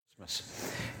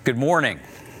Good morning.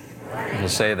 We'll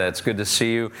say that. It's good to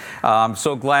see you. I'm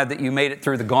so glad that you made it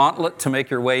through the gauntlet to make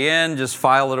your way in. Just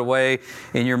file it away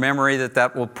in your memory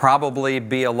that will probably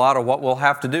be a lot of what we'll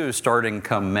have to do starting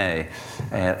come May,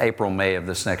 April, May of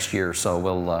this next year. So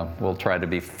we'll try to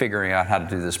be figuring out how to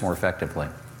do this more effectively.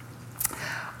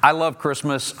 I love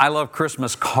Christmas. I love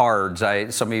Christmas cards.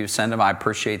 Some of you send them. I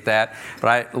appreciate that. But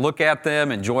I look at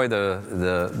them, enjoy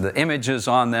the images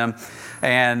on them.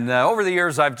 And over the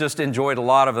years, I've just enjoyed a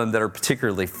lot of them that are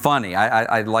particularly funny.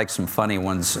 I like some funny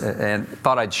ones and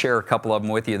thought I'd share a couple of them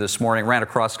with you this morning. Ran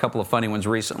across a couple of funny ones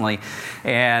recently.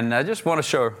 And I just want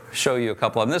to show you a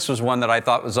couple of them. This was one that I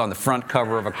thought was on the front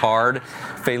cover of a card.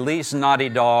 Feliz Naughty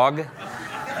Dog.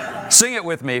 Sing it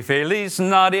with me, Feliz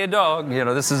Naughty Dog. You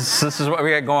know, this is what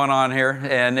we got going on here.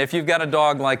 And if you've got a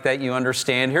dog like that, you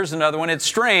understand. Here's another one. It's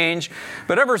strange,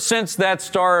 but ever since that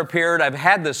star appeared, I've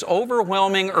had this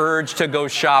overwhelming urge to go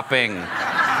shopping.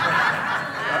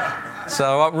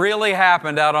 So what really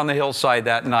happened out on the hillside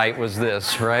that night was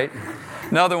this, right?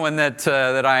 Another one that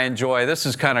I enjoy. This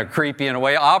is kind of creepy in a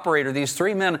way. Operator, these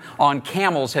three men on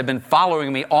camels have been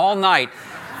following me all night.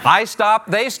 I stop,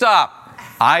 they stop.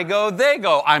 I go, they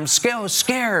go. I'm so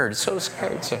scared. So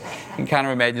you can kind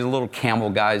of imagine the little camel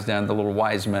guys down, the little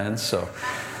wise men. So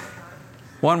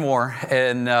one more,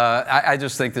 and I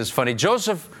just think this is funny.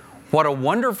 Joseph, what a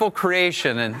wonderful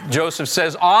creation. And Joseph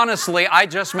says, honestly, I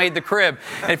just made the crib.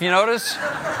 And if you notice,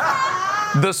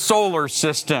 the solar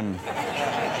system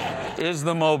is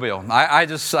the mobile. I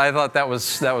thought that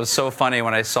was so funny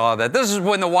when I saw that. This is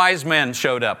when the wise men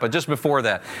showed up, but just before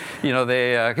that, you know,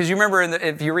 because you remember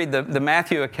if you read the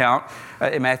Matthew account,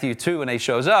 in Matthew 2, when he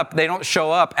shows up, they don't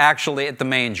show up actually at the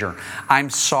manger.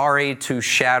 I'm sorry to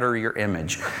shatter your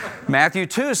image. Matthew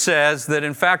 2 says that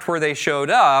in fact where they showed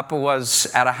up was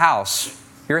at a house.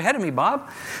 You're ahead of me, Bob.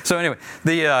 So anyway,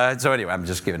 I'm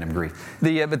just giving him grief.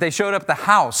 But they showed up at the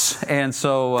house, and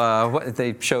so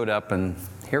they showed up and.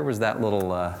 Here was that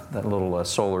little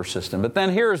solar system. But then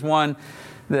here's one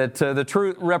that the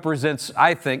truth represents,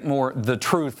 I think, more the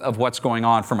truth of what's going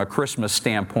on from a Christmas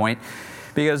standpoint,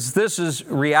 because this is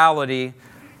reality,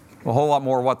 a whole lot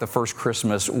more what the first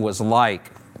Christmas was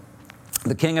like.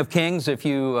 The King of Kings, if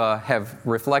you have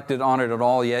reflected on it at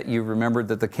all yet, you remembered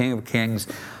that the King of Kings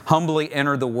humbly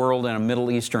entered the world in a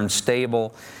Middle Eastern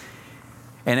stable.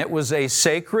 And it was a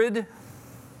sacred,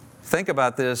 think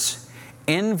about this,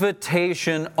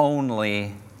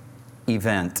 invitation-only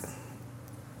event.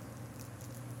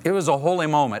 It was a holy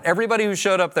moment. Everybody who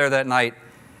showed up there that night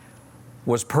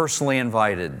was personally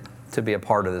invited to be a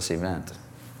part of this event.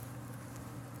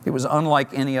 It was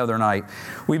unlike any other night.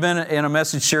 We've been in a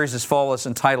message series this fall that's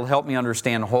entitled Help Me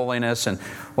Understand Holiness. And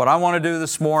what I want to do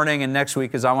this morning and next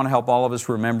week is I want to help all of us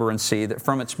remember and see that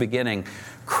from its beginning,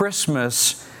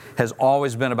 Christmas has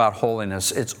always been about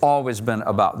holiness. It's always been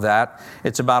about that.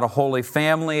 It's about a holy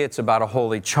family. It's about a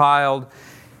holy child.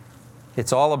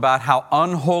 It's all about how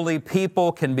unholy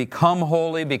people can become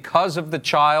holy because of the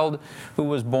child who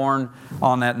was born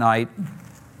on that night.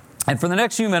 And for the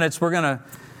next few minutes, we're going to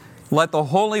let the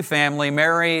Holy Family,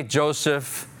 Mary,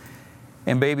 Joseph,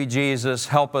 and baby Jesus,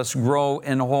 help us grow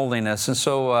in holiness. And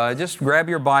so just grab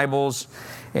your Bibles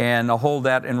and hold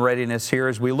that in readiness here.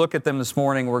 As we look at them this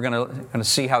morning, we're going to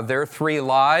see how their three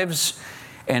lives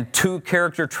and two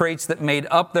character traits that made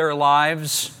up their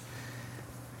lives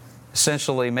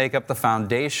essentially make up the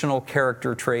foundational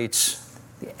character traits,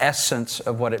 the essence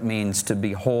of what it means to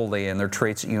be holy, and they're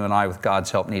traits that you and I, with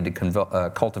God's help, need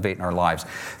to cultivate in our lives.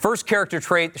 First character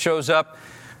trait shows up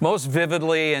most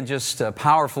vividly and just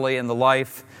powerfully in the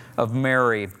life of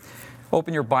Mary.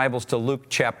 Open your Bibles to Luke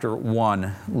chapter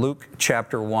 1. Luke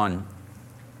chapter 1.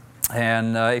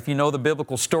 And if you know the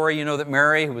biblical story, you know that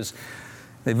Mary, who was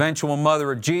the eventual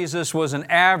mother of Jesus, was an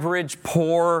average,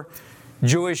 poor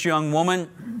Jewish young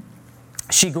woman.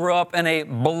 She grew up in a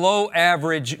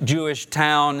below-average Jewish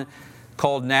town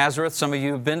called Nazareth. Some of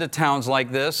you have been to towns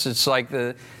like this. It's like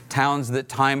the towns that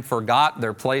time forgot.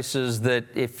 They're places that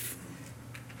if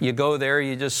you go there,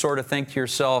 you just sort of think to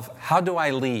yourself, how do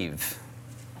I leave?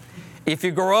 If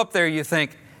you grow up there, you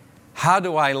think, how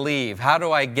do I leave? How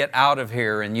do I get out of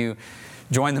here? And you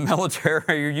join the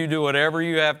military, or you do whatever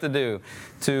you have to do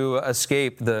to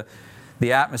escape the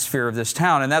atmosphere of this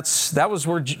town. And that was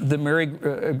where Mary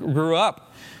grew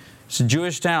up. It's a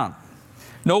Jewish town.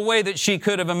 No way that she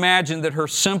could have imagined that her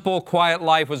simple, quiet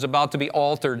life was about to be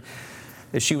altered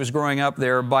as she was growing up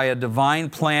there by a divine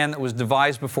plan that was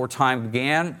devised before time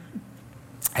began.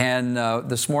 And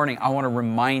this morning, I want to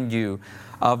remind you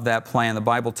of that plan. The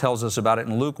Bible tells us about it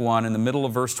in Luke 1. In the middle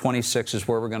of verse 26 is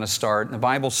where we're going to start. And the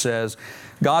Bible says,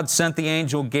 God sent the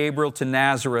angel Gabriel to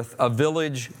Nazareth, a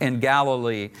village in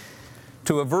Galilee,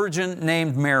 to a virgin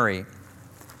named Mary.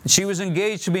 She was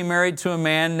engaged to be married to a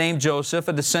man named Joseph,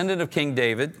 a descendant of King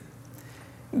David.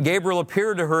 Gabriel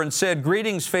appeared to her and said,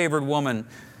 "Greetings, favored woman.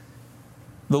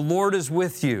 The Lord is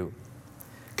with you."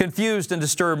 Confused and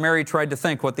disturbed, Mary tried to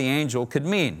think what the angel could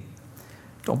mean.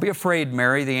 "Don't be afraid,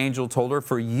 Mary," the angel told her,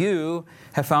 "for you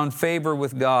have found favor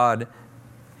with God.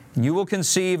 You will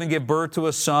conceive and give birth to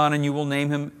a son, and you will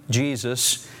name him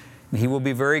Jesus. And he will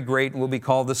be very great and will be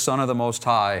called the Son of the Most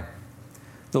High.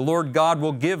 The Lord God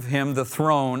will give him the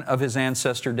throne of his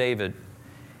ancestor David,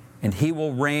 and he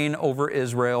will reign over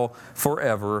Israel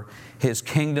forever. His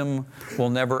kingdom will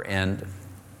never end."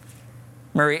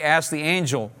 Mary asked the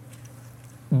angel,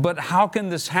 "But how can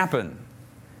this happen?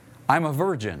 I'm a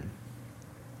virgin."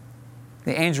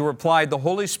 The angel replied, "The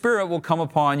Holy Spirit will come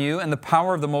upon you, and the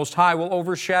power of the Most High will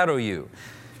overshadow you.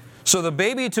 So the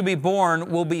baby to be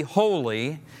born will be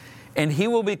holy, and he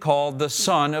will be called the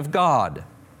Son of God.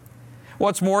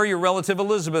 What's more, your relative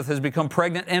Elizabeth has become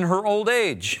pregnant in her old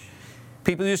age.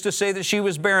 People used to say that she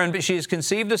was barren, but she has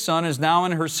conceived a son, and is now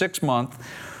in her 6th month.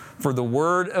 For the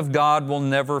word of God will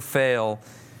never fail."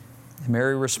 And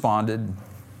Mary responded,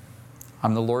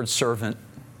 "I'm the Lord's servant.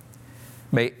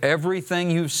 May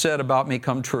everything you've said about me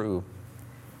come true."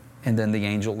 And then the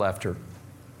angel left her.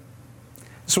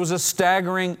 This was a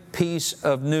staggering piece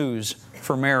of news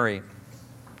for Mary.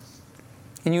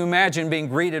 Can you imagine being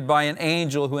greeted by an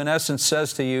angel who in essence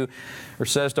says to you, or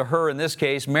says to her in this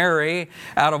case, "Mary,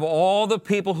 out of all the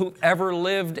people who ever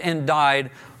lived and died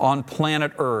on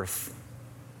planet Earth,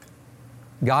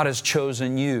 God has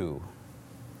chosen you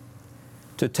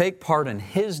to take part in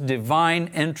His divine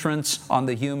entrance on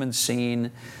the human scene.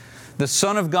 The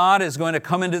Son of God is going to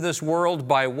come into this world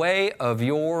by way of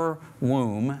your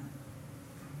womb."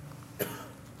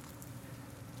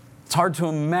 It's hard to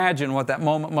imagine what that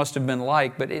moment must have been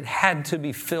like, but it had to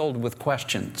be filled with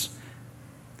questions.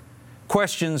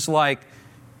 Questions like,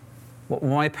 what will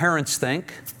my parents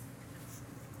think?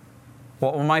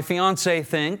 What will my fiancé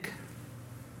think?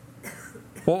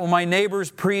 What will my neighbors,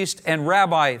 priest, and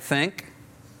rabbi think?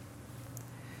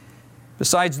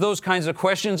 Besides those kinds of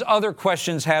questions, other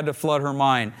questions had to flood her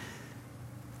mind.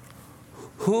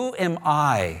 Who am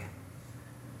I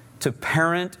to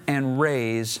parent and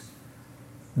raise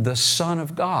the Son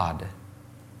of God?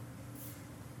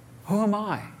 Who am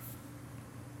I?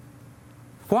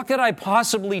 What could I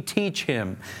possibly teach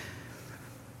Him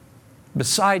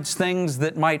besides things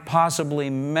that might possibly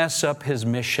mess up His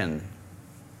mission?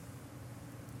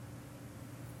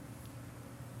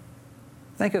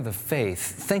 Think of the faith.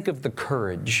 Think of the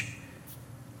courage.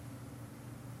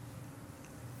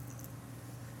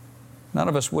 None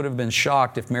of us would have been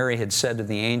shocked if Mary had said to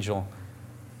the angel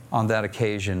on that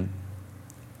occasion,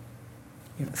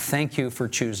 "Thank you for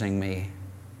choosing me,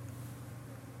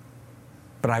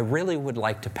 but I really would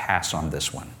like to pass on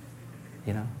this one."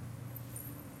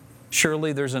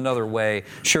 Surely there's another way.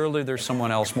 Surely there's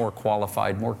someone else more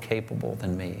qualified, more capable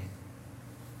than me.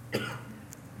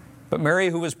 But Mary,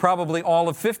 who was probably all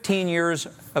of 15 years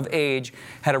of age,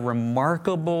 had a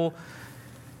remarkable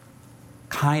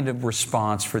kind of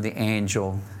response for the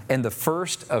angel. And the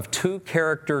first of 2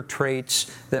 character traits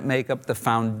that make up the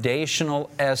foundational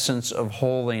essence of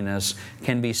holiness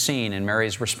can be seen in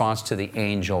Mary's response to the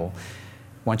angel. I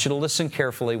want you to listen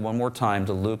carefully one more time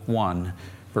to Luke 1,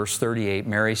 verse 38.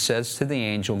 Mary says to the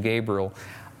angel Gabriel,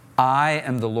 "I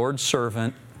am the Lord's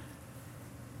servant.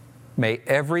 May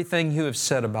everything you have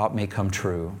said about me come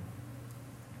true."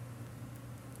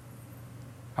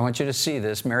 I want you to see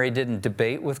this. Mary didn't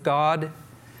debate with God.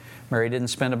 Mary didn't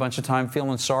spend a bunch of time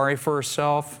feeling sorry for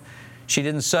herself. She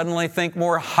didn't suddenly think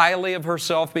more highly of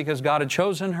herself because God had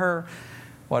chosen her.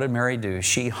 What did Mary do?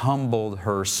 She humbled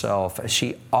herself.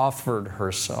 She offered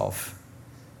herself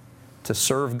to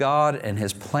serve God and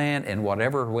His plan in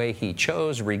whatever way He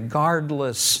chose,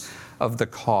 regardless of the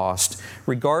cost,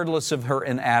 regardless of her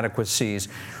inadequacies,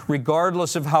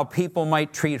 regardless of how people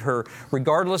might treat her,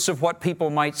 regardless of what people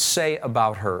might say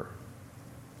about her.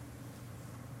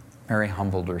 Mary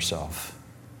humbled herself.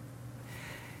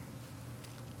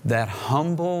 That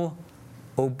humble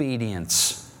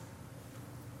obedience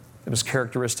that was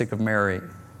characteristic of Mary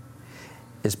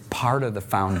is part of the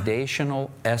foundational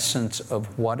essence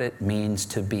of what it means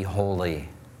to be holy.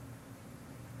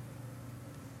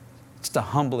 It's to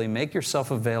humbly make yourself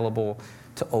available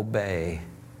to obey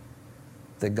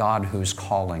the God who's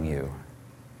calling you.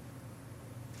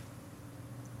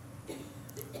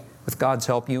 With God's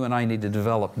help, you and I need to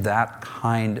develop that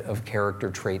kind of character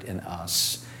trait in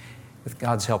us. With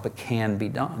God's help, it can be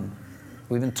done.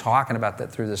 We've been talking about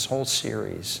that through this whole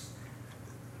series.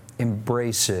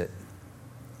 Embrace it.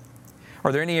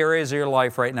 Are there any areas of your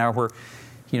life right now where,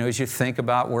 as you think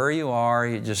about where you are,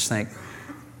 you just think,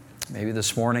 maybe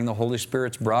this morning the Holy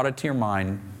Spirit's brought it to your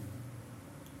mind.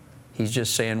 He's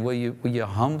just saying, will you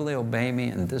humbly obey me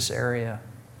in this area?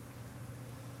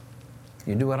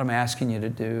 You do what I'm asking you to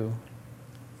do.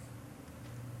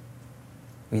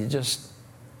 Will you just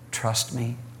trust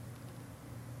me?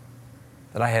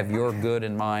 That I have your good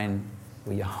in mind.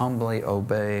 Will you humbly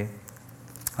obey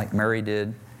like Mary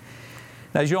did?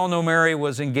 Now, as you all know, Mary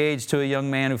was engaged to a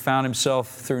young man who found himself,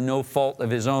 through no fault of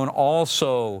his own,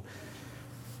 also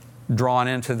drawn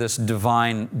into this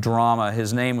divine drama.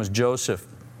 His name was Joseph.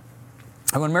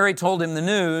 And when Mary told him the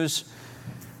news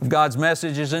of God's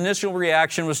message, his initial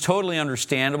reaction was totally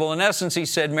understandable. In essence, he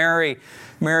said, Mary,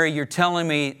 you're telling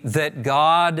me that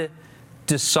God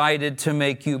decided to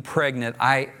make you pregnant.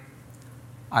 I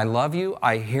love you.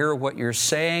 I hear what you're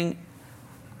saying.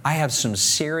 I have some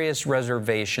serious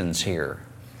reservations here.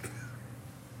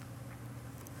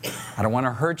 I don't want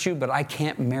to hurt you, but I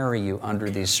can't marry you under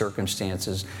these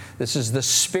circumstances. This is the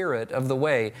spirit of the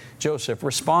way Joseph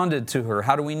responded to her.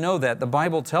 How do we know that? The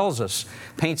Bible tells us,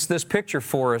 paints this picture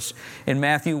for us in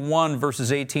Matthew 1,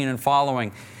 verses 18 and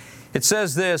following. It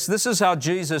says this is how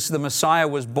Jesus, the Messiah,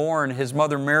 was born. His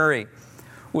mother Mary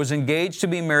was engaged to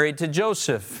be married to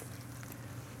Joseph.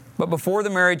 But before the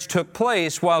marriage took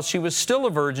place, while she was still a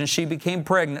virgin, she became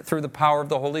pregnant through the power of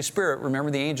the Holy Spirit.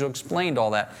 Remember, the angel explained all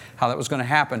that, how that was going to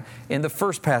happen in the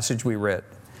first passage we read.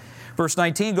 Verse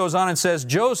 19 goes on and says,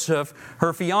 Joseph,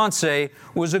 her fiancé,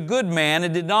 was a good man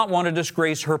and did not want to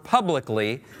disgrace her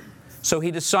publicly, so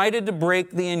he decided to break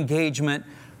the engagement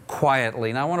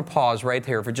quietly. Now I want to pause right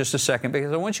there for just a second,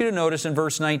 because I want you to notice in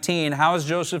verse 19, how is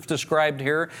Joseph described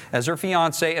here as her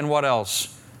fiancé, and what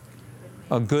else?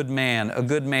 A good man, a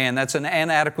good man. That's an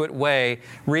inadequate way,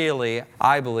 really,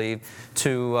 I believe,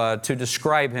 to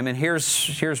describe him. And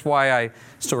here's why I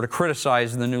sort of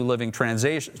criticize the New Living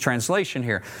Translation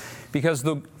here. Because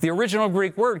the original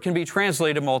Greek word can be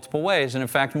translated multiple ways. And in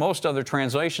fact, most other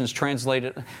translations translate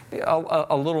it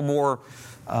a little more,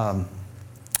 a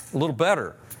little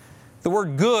better. The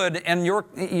word good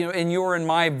in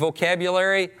my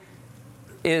vocabulary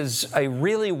is a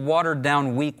really watered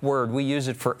down, weak word. We use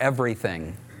it for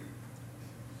everything.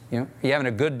 You having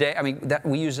a good day?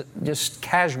 We use it just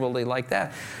casually like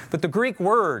that. But the Greek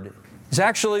word is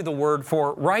actually the word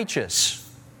for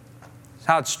righteous. That's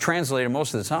how it's translated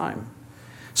most of the time.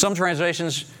 Some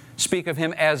translations speak of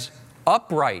him as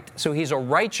upright. So he's a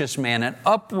righteous man, an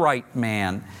upright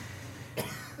man,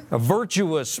 a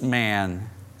virtuous man.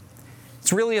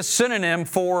 It's really a synonym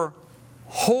for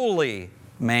holy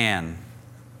man.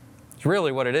 It's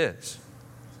really what it is.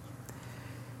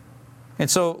 And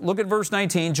so look at verse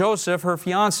 19. Joseph, her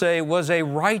fiancé, was a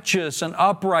righteous and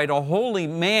upright, a holy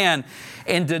man,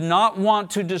 and did not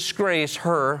want to disgrace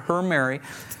her Mary,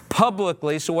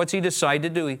 publicly. So what's he decide to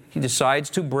do? He decides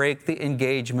to break the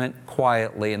engagement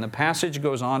quietly. And the passage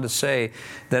goes on to say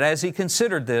that as he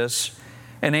considered this,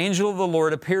 an angel of the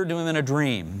Lord appeared to him in a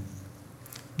dream.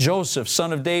 Joseph,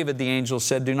 son of David, the angel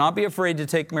said, do not be afraid to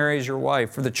take Mary as your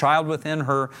wife, for the child within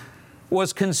her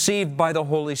was conceived by the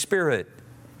Holy Spirit.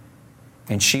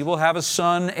 And she will have a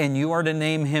son, and you are to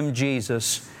name him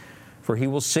Jesus, for he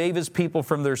will save his people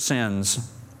from their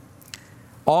sins.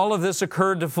 All of this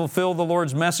occurred to fulfill the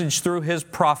Lord's message through his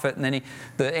prophet. And then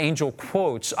the angel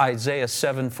quotes Isaiah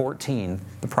 7:14,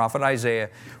 the prophet Isaiah,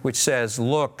 which says,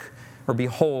 look, or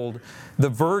behold, the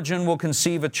virgin will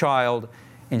conceive a child,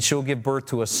 and she'll give birth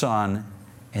to a son,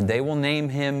 and they will name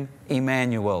him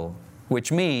Emmanuel, which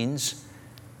means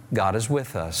God is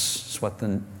with us. It's what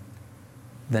the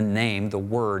name, the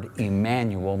word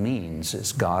Emmanuel means,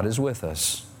 is God is with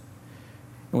us.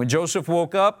 And when Joseph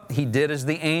woke up, he did as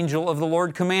the angel of the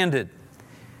Lord commanded.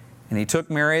 And he took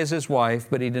Mary as his wife,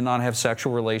 but he did not have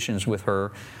sexual relations with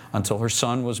her until her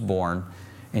son was born.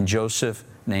 And Joseph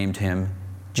named him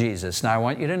Jesus. Now I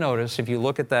want you to notice, if you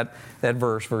look at that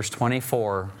verse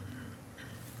 24,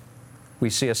 we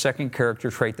see a second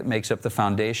character trait that makes up the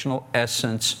foundational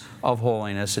essence of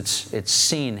holiness. It's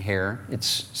seen here.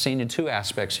 It's seen in two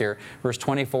aspects here. Verse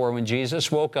 24, when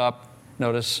Jesus woke up,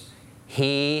 notice,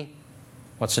 he,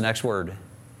 what's the next word?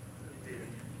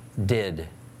 Did.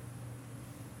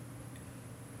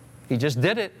 He just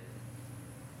did it.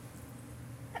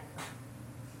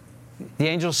 The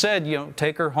angel said,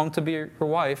 take her home to be your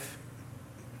wife.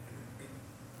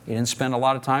 He didn't spend a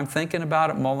lot of time thinking about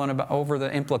it, mulling over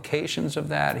the implications of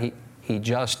that. He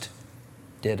just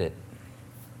did it.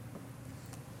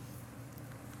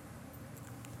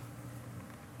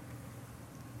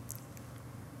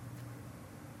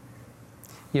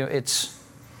 It's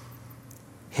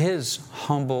His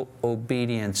humble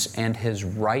obedience and His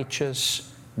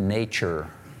righteous nature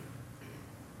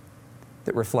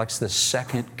that reflects the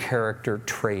second character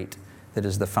trait that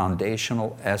is the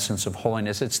foundational essence of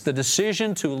holiness. It's the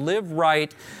decision to live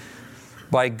right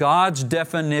by God's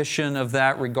definition of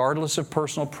that, regardless of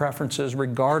personal preferences,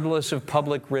 regardless of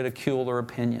public ridicule or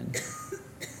opinion.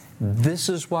 This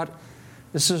is what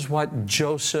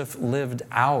Joseph lived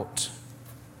out.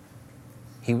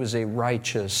 He was a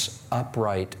righteous,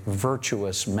 upright,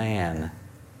 virtuous man.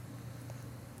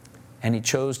 And he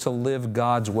chose to live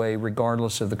God's way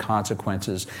regardless of the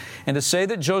consequences. And to say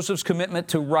that Joseph's commitment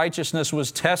to righteousness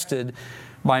was tested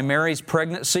by Mary's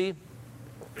pregnancy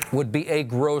would be a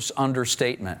gross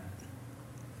understatement.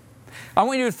 I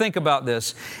want you to think about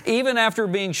this. Even after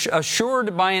being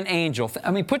assured by an angel,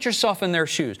 put yourself in their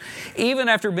shoes. Even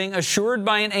after being assured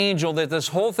by an angel that this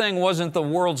whole thing wasn't the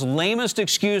world's lamest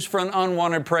excuse for an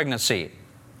unwanted pregnancy,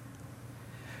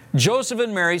 Joseph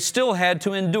and Mary still had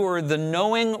to endure the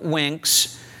knowing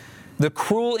winks, the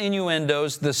cruel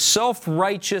innuendos, the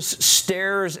self-righteous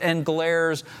stares and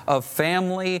glares of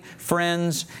family,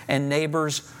 friends, and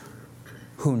neighbors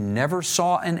who never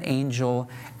saw an angel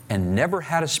and never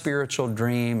had a spiritual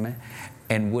dream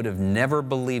and would have never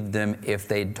believed them if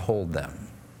they'd told them.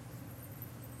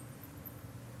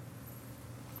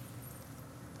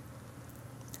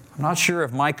 I'm not sure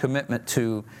if my commitment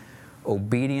to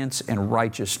obedience and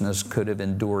righteousness could have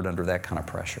endured under that kind of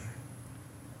pressure.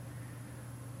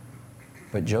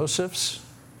 But Joseph's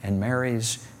and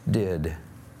Mary's did.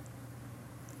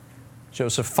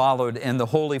 Joseph followed in the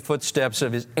holy footsteps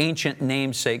of his ancient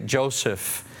namesake,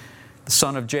 Joseph, the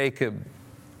son of Jacob.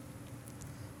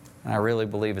 And I really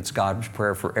believe it's God's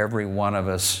prayer for every one of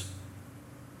us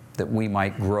that we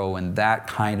might grow in that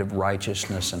kind of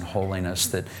righteousness and holiness,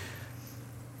 that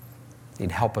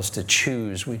He'd help us to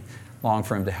choose. We long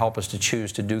for Him to help us to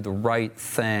choose to do the right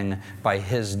thing by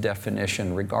His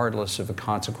definition, regardless of the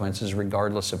consequences,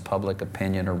 regardless of public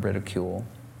opinion or ridicule.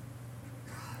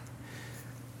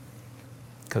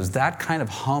 Because that kind of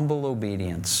humble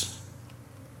obedience,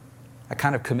 that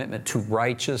kind of commitment to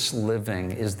righteous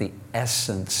living is the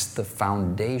essence, the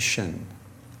foundation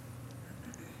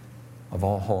of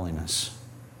all holiness.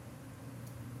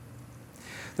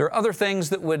 There are other things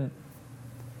that would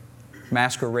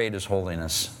masquerade as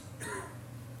holiness,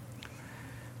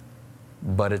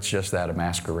 but it's just that, a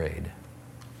masquerade.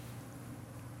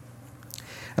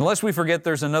 Unless we forget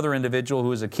there's another individual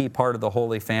who is a key part of the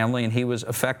Holy Family, and he was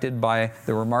affected by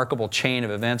the remarkable chain of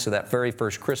events of that very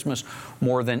first Christmas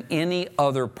more than any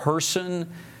other person.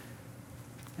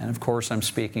 And of course, I'm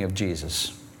speaking of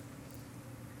Jesus.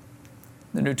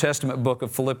 The New Testament book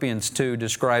of Philippians 2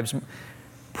 describes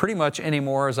pretty much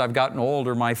anymore as I've gotten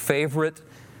older my favorite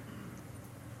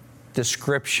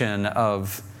description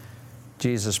of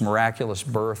Jesus' miraculous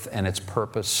birth and its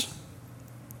purpose.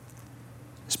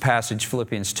 This passage,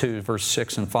 Philippians 2, verse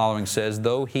 6 and following says,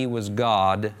 "Though He was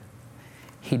God,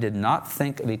 He did not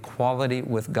think of equality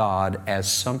with God as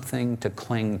something to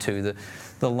cling to."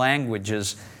 The language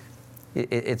is,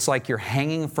 it's like you're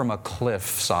hanging from a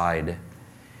cliffside,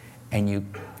 and you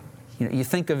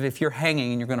think of if you're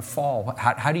hanging and you're going to fall,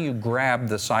 how do you grab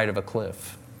the side of a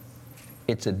cliff?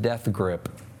 It's a death grip.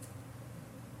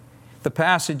 The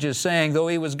passage is saying, though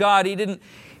He was God, He didn't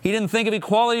think of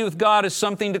equality with God as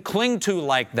something to cling to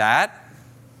like that,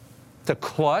 to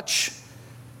clutch,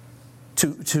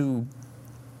 to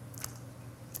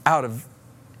out of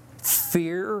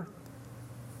fear,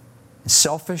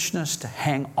 selfishness, to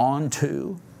hang on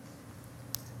to.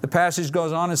 The passage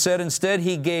goes on and said, instead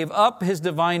He gave up His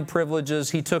divine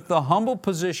privileges. He took the humble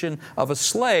position of a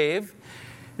slave.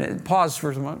 Pause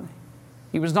for a moment.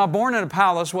 He was not born in a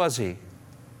palace, was He?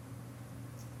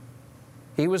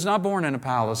 He was not born in a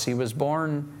palace. He was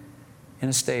born in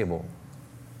a stable.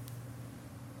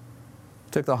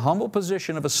 Took the humble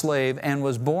position of a slave and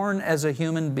was born as a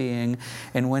human being.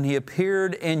 And when He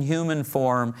appeared in human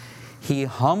form, He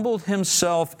humbled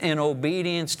Himself in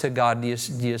obedience to God. Do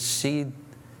you see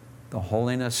the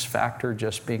holiness factor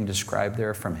just being described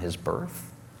there from His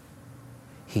birth?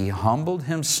 He humbled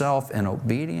Himself in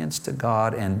obedience to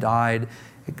God and died,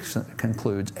 it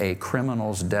concludes, a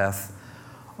criminal's death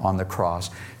on the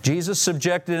cross. Jesus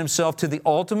subjected Himself to the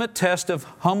ultimate test of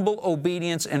humble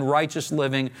obedience and righteous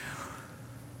living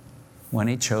when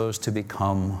He chose to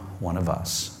become one of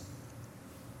us.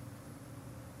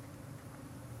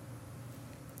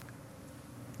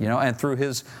 And through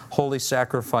His holy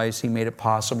sacrifice, He made it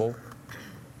possible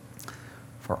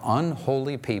for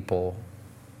unholy people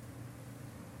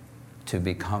to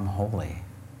become holy.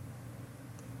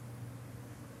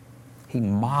 He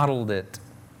modeled it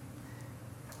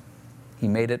He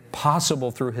made it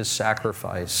possible through His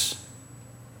sacrifice.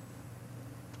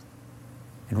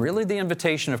 And really the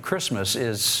invitation of Christmas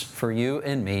is for you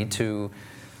and me to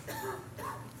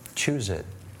choose it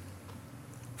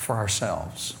for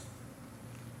ourselves.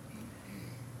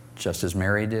 Just as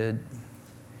Mary did,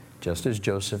 just as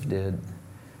Joseph did,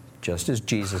 just as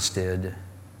Jesus did,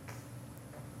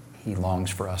 He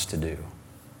longs for us to do.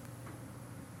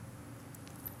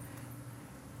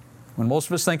 When most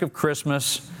of us think of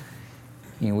Christmas,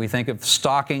 we think of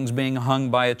stockings being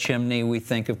hung by a chimney. We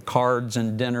think of cards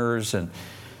and dinners and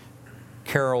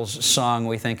carols sung.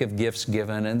 We think of gifts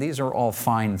given. And these are all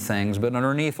fine things. But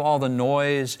underneath all the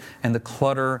noise and the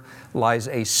clutter lies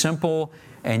a simple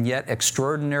and yet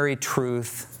extraordinary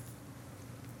truth.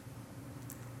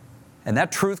 And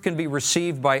that truth can be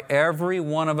received by every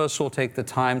one of us who will take the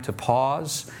time to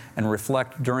pause and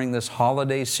reflect during this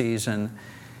holiday season.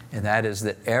 And that is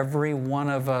that every one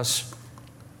of us,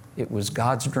 it was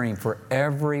God's dream for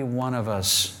every one of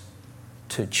us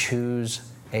to choose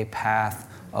a path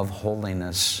of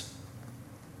holiness.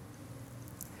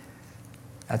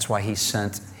 That's why He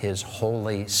sent His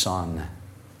holy Son,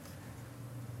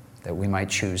 that we might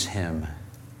choose Him,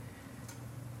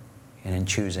 and in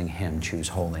choosing Him, choose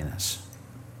holiness.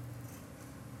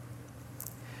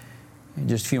 In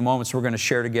just a few moments, we're going to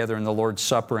share together in the Lord's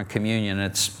Supper and communion.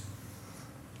 It's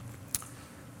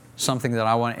something that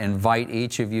I want to invite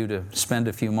each of you to spend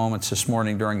a few moments this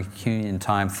morning during communion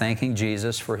time thanking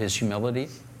Jesus for His humility,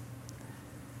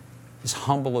 His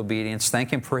humble obedience.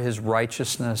 Thank Him for His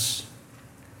righteousness.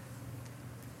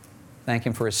 Thank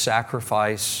Him for His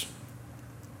sacrifice.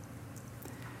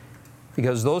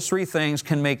 Because those three things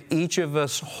can make each of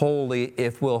us holy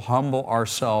if we'll humble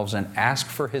ourselves and ask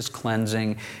for His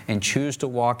cleansing and choose to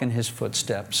walk in His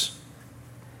footsteps.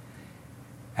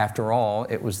 After all,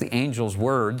 it was the angel's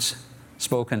words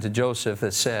spoken to Joseph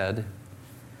that said,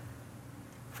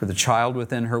 "For the child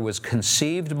within her was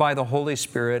conceived by the Holy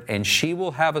Spirit, and she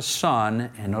will have a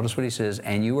son," and notice what he says,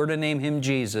 "and you are to name him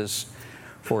Jesus,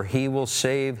 for he will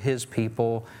save his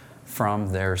people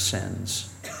from their sins."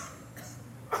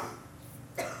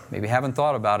 Maybe you haven't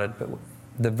thought about it, but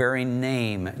the very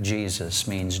name Jesus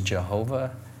means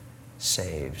Jehovah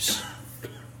saves.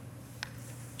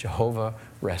 Jehovah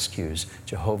rescues.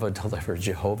 Jehovah delivers.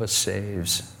 Jehovah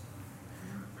saves.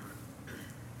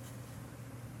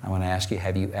 I want to ask you,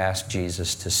 have you asked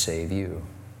Jesus to save you?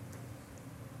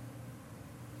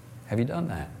 Have you done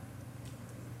that?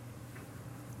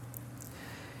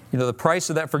 You know, the price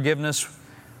of that forgiveness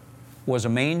was a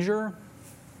manger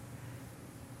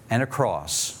and a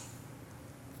cross.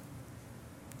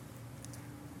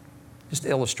 Just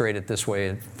illustrate it this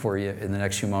way for you in the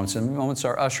next few moments. In moments,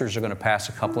 our ushers are going to pass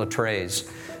a couple of trays.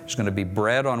 There's going to be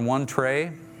bread on one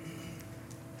tray.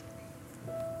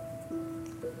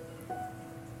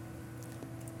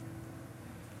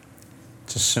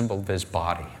 It's a symbol of His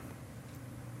body.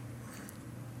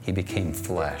 He became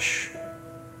flesh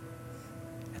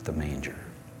at the manger.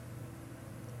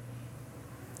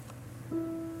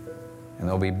 And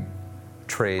there'll be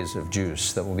trays of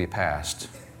juice that will be passed,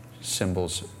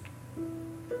 symbols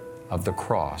of the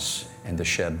cross and the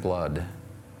shed blood.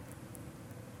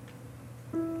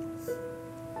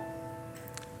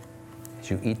 As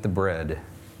you eat the bread,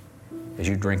 as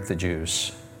you drink the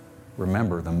juice,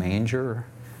 remember the manger,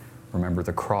 remember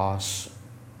the cross,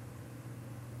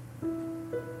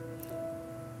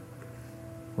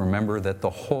 remember that the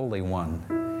Holy One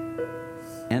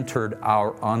entered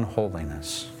our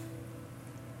unholiness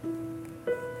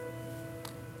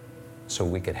so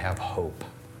we could have hope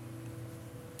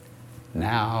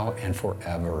now and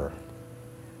forever.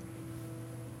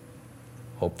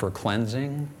 Hope for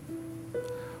cleansing,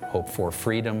 hope for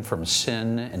freedom from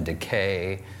sin and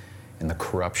decay and the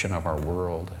corruption of our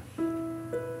world,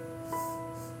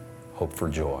 hope for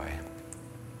joy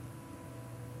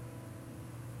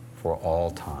for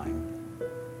all time.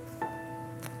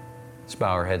 Let's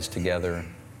bow our heads together,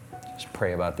 just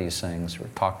pray about these things, or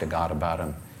talk to God about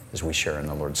them as we share in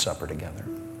the Lord's Supper together.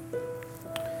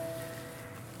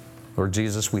 Lord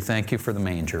Jesus, we thank You for the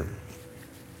manger.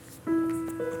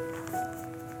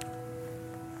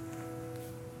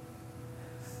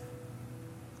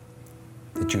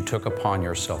 That You took upon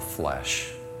Yourself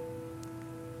flesh.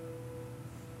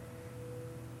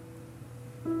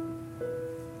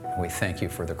 And we thank You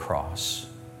for the cross.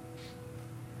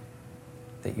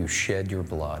 That You shed Your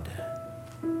blood.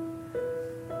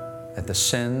 That the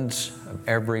sins of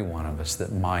every one of us,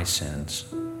 that my sins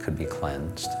could be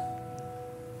cleansed.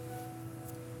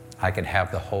 I could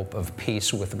have the hope of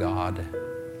peace with God,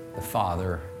 the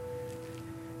Father,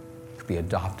 could be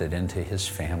adopted into His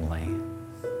family,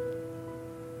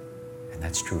 and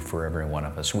That's true for every one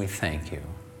of us. We thank you.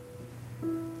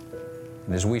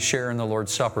 And as we share in the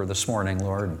Lord's Supper this morning,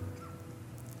 Lord,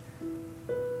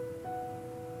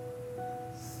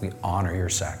 we honor your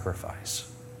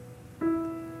sacrifice.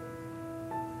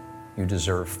 You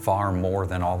deserve far more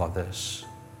than all of this.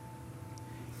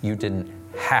 You didn't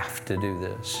have to do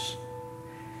this.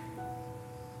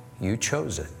 You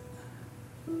chose it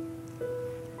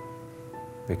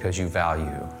because you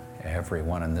value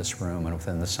everyone in this room and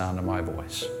within the sound of my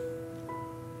voice.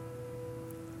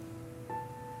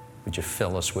 Would you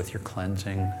fill us with your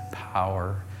cleansing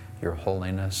power, your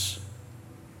holiness,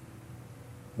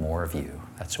 more of you?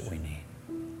 That's what we need.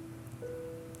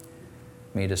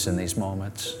 Meet us in these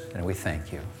moments, and we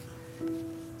thank you.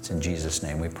 It's in Jesus'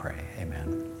 name we pray.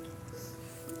 Amen.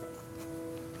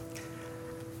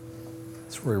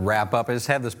 As we wrap up, I just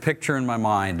have this picture in my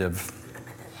mind of,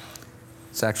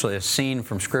 it's actually a scene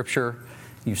from Scripture.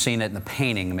 You've seen it in the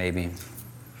painting maybe.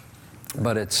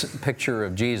 But it's a picture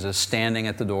of Jesus standing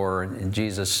at the door, and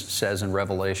Jesus says in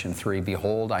Revelation 3,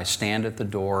 "Behold, I stand at the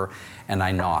door and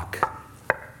I knock."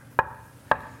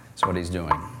 That's what he's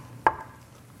doing.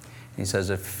 He says,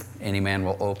 "If any man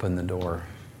will open the door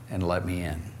and let me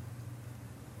in,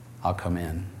 I'll come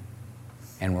in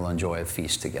and we'll enjoy a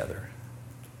feast together."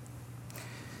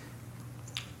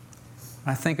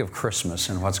 I think of Christmas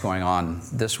and what's going on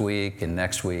this week and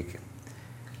next week.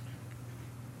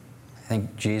 I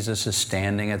think Jesus is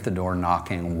standing at the door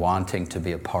knocking, wanting to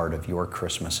be a part of your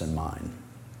Christmas and mine.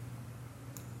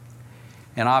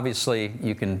 And obviously,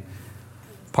 you can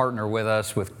partner with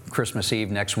us with Christmas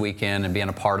Eve next weekend and being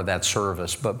a part of that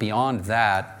service. But beyond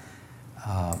that,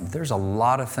 there's a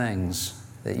lot of things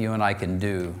that you and I can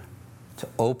do to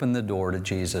open the door to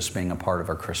Jesus being a part of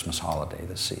our Christmas holiday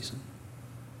this season.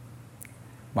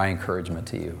 My encouragement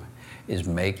to you is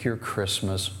make your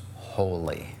Christmas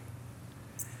holy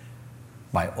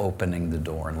by opening the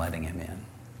door and letting Him in.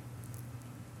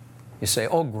 You say,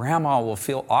 "Oh, Grandma will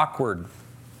feel awkward."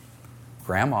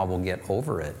 Grandma will get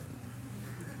over it.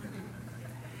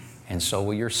 And so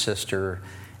will your sister,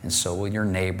 and so will your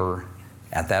neighbor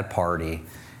at that party,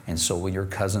 and so will your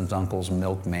cousin's uncle's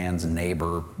milkman's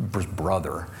neighbor's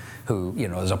brother who,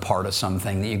 is a part of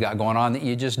something that you got going on that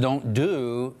you just don't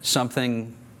do,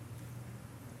 something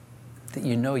that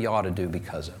you know you ought to do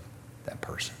because of that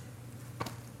person.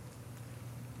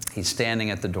 He's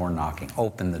standing at the door knocking.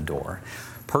 Open the door.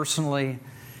 Personally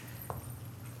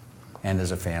and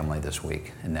as a family this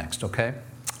week and next, okay?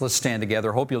 Let's stand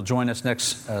together. Hope you'll join us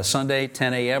next Sunday,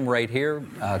 10 a.m. right here.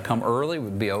 Come early. It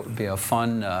would be a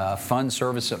fun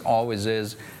service. It always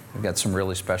is. We've got some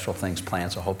really special things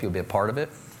planned, so I hope you'll be a part of it.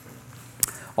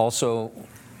 Also,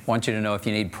 want you to know if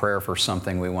you need prayer for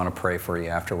something, we want to pray for you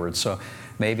afterwards. So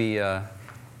maybe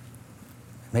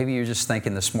you're just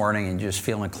thinking this morning and just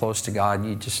feeling close to God.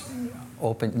 You just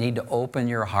need to open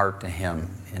your heart to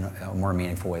Him in a more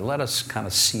meaningful way. Let us kind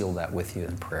of seal that with you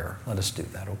in prayer. Let us do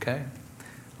that, okay?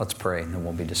 Let's pray, and then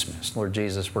we'll be dismissed. Lord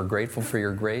Jesus, we're grateful for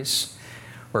your grace.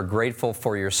 We're grateful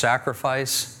for your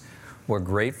sacrifice. We're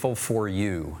grateful for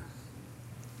you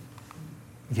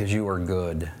because you are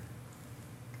good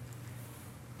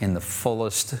in the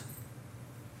fullest,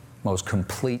 most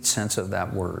complete sense of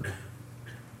that word.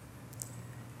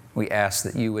 We ask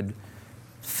that you would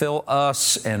fill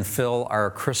us and fill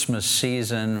our Christmas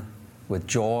season with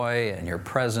joy and your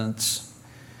presence.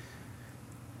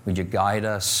 Would you guide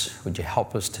us? Would you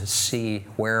help us to see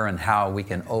where and how we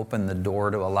can open the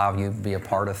door to allow you to be a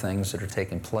part of things that are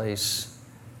taking place?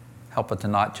 Help it to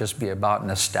not just be about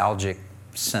nostalgic,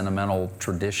 sentimental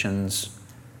traditions.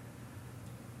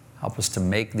 Help us to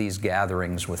make these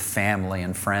gatherings with family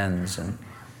and friends and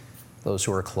those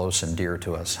who are close and dear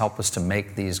to us. Help us to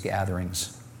make these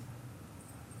gatherings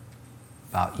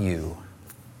about you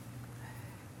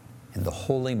in the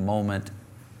holy moment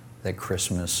that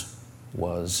Christmas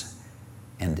was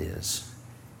and is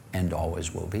and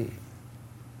always will be.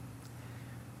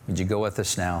 Would you go with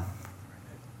us now?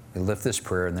 We lift this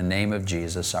prayer in the name of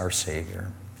Jesus, our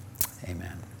Savior.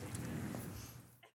 Amen.